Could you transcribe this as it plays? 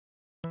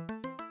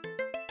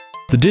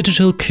The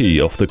digital key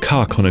of the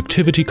Car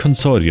Connectivity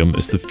Consortium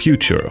is the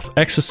future of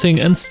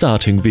accessing and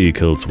starting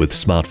vehicles with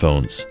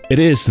smartphones. It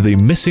is the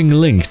missing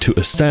link to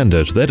a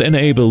standard that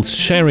enables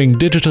sharing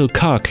digital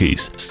car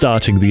keys,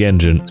 starting the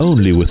engine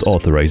only with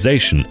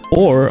authorization,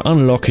 or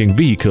unlocking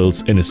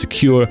vehicles in a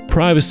secure,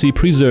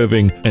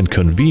 privacy-preserving and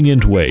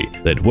convenient way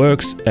that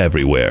works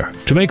everywhere.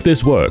 To make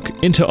this work,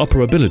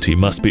 interoperability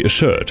must be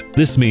assured.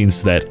 This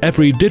means that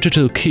every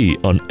digital key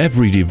on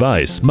every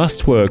device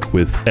must work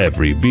with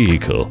every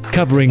vehicle,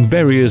 covering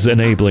various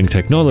enabling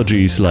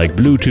technologies like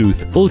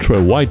Bluetooth,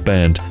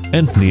 ultra-wideband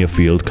and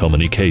near-field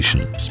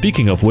communication.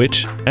 Speaking of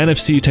which,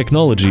 NFC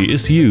technology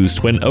is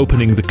used when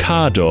opening the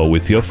car door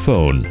with your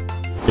phone.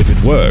 If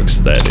it works,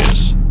 that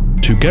is.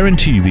 To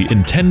guarantee the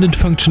intended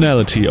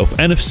functionality of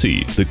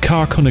NFC, the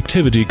Car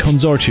Connectivity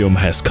Consortium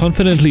has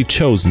confidently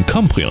chosen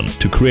Comprion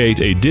to create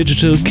a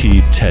digital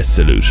key test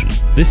solution.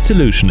 This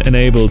solution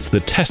enables the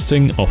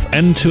testing of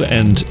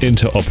end-to-end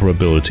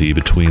interoperability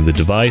between the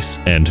device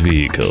and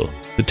vehicle.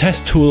 The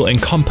test tool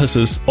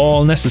encompasses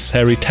all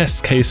necessary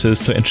test cases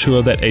to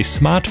ensure that a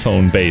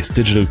smartphone-based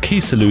digital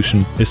key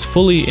solution is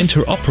fully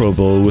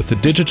interoperable with the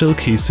digital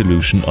key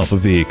solution of a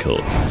vehicle.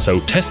 So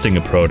testing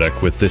a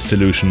product with this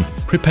solution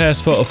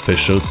prepares for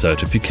official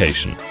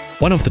certification.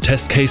 One of the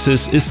test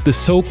cases is the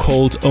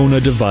so-called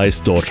owner-device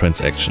door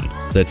transaction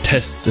that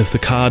tests if the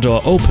car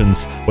door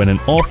opens when an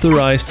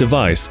authorized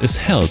device is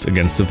held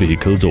against the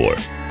vehicle door.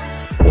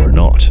 Or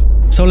not.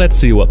 So let's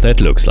see what that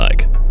looks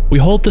like. We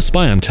hold the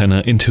spy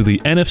antenna into the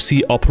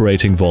NFC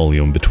operating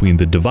volume between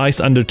the device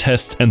under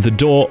test and the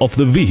door of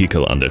the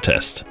vehicle under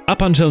test.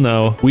 Up until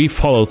now, we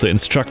followed the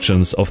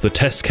instructions of the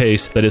test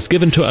case that is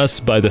given to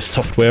us by the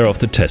software of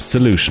the test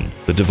solution,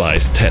 the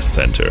device test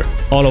center.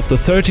 All of the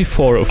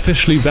 34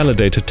 officially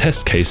validated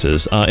test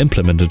cases are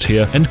implemented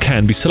here and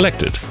can be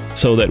selected,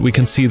 so that we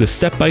can see the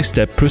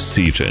step-by-step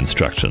procedure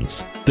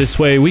instructions. This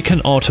way we can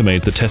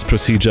automate the test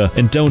procedure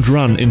and don't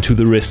run into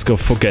the risk of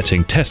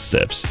forgetting test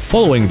steps.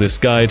 Following this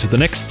guide, the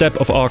next step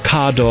of our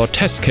car door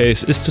test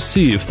case is to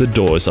see if the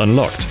door is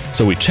unlocked.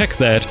 So we check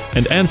that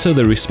and answer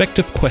the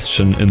respective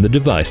question in the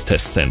device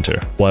test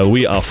center. While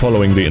we are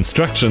following the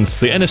instructions,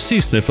 the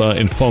NFC sniffer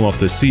in form of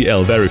the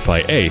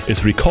CL-Verify-A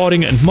is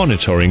recording and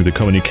monitoring the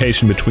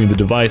communication between the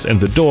device and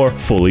the door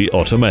fully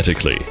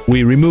automatically.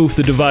 We remove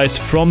the device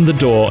from the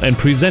door and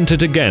present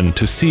it again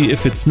to see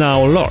if it's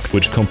now locked,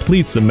 which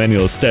completes the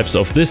manual steps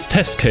of this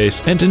test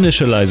case and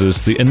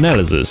initializes the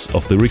analysis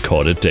of the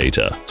recorded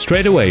data.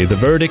 Straight away, the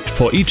verdict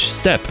for each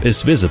step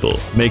is visible,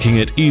 making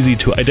it easy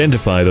to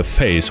identify the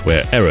phase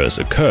where errors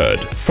occurred.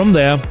 From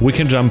there, we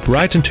can jump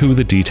right into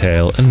the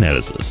detail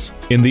analysis.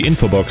 In the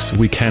info box,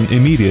 we can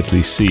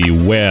immediately see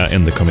where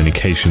in the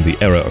communication the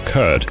error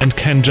occurred and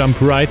can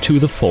jump right to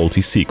the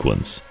faulty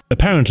sequence.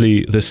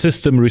 Apparently, the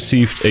system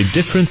received a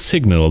different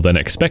signal than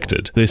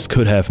expected. This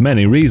could have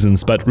many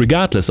reasons, but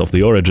regardless of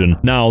the origin,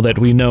 now that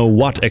we know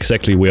what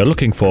exactly we are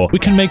looking for, we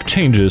can make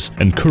changes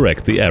and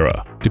correct the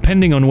error.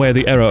 Depending on where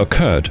the error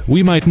occurred,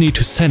 we might need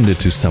to send it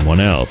to someone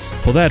else.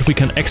 For that, we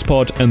can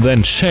export and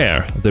then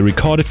share the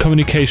recorded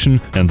communication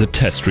and the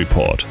test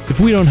report. If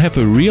we don't have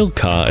a real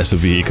car as a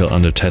vehicle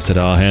under test at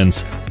our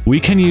hands, we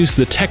can use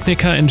the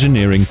Technica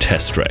Engineering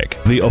Test Track.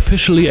 The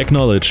officially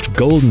acknowledged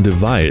golden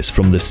device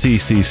from the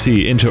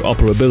CCC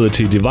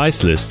interoperability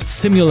device list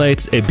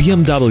simulates a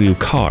BMW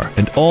car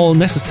and all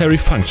necessary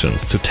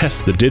functions to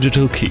test the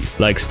digital key,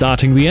 like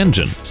starting the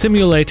engine,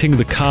 simulating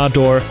the car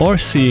door, or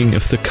seeing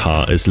if the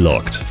car is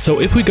locked.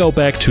 So if we go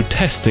back to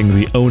testing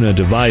the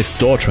owner-device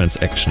door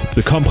transaction,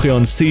 the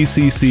Comprion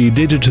CCC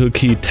digital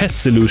key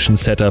test solution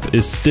setup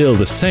is still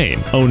the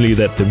same, only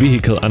that the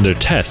vehicle under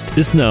test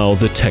is now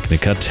the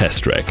Technica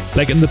Test Track.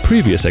 Like in the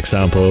previous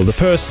example, the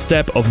first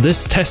step of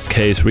this test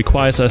case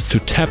requires us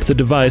to tap the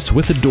device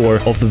with the door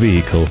of the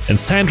vehicle and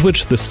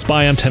sandwich the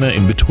spy antenna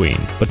in between.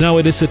 But now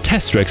it is a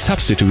test track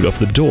substitute of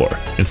the door,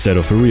 instead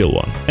of a real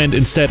one. And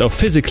instead of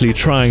physically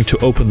trying to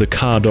open the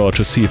car door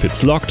to see if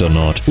it's locked or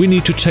not, we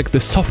need to check the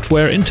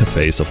software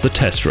interface of the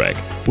test track.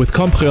 With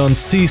Comprion's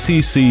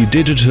CCC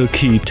digital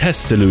key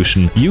test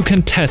solution, you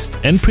can test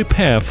and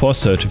prepare for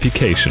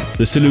certification.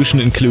 The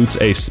solution includes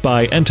a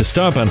spy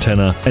anti-starb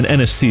antenna, an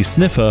NFC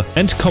sniffer,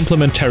 and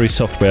complementary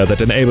software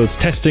that enables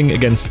testing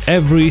against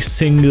every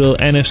single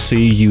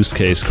NFC use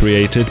case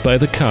created by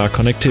the Car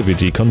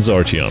Connectivity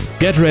Consortium.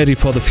 Get ready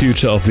for the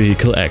future of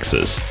vehicle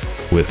access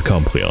with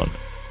Comprion.